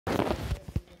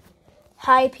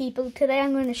Hi people, today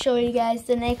I'm going to show you guys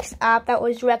the next app that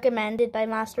was recommended by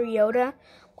Master Yoda,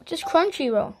 which is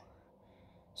CrunchyRoll.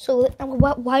 So,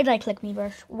 why did I click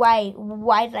Miiverse? Why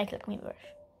did I click Miiverse?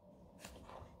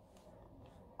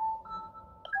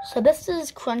 So this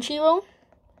is CrunchyRoll.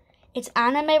 It's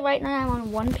anime right now. I'm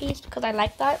on One Piece because I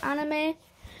like that anime.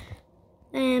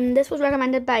 And this was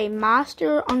recommended by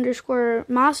Master Yoda,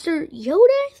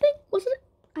 I think? Was it?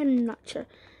 I'm not sure.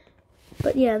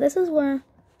 But yeah, this is where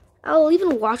I'll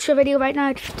even watch a video right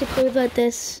now to prove that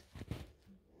this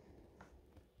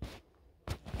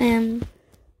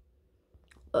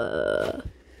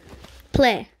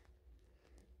play.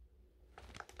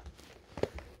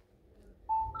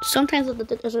 Sometimes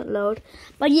it doesn't load.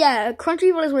 But yeah,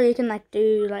 CrunchyRoll is where you can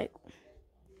do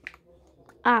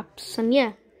apps, and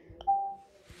yeah.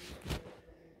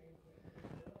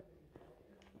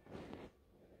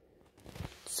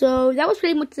 So that was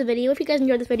pretty much the video. If you guys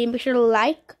enjoyed this video, make sure to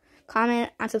like, comment,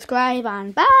 and subscribe,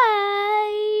 and bye!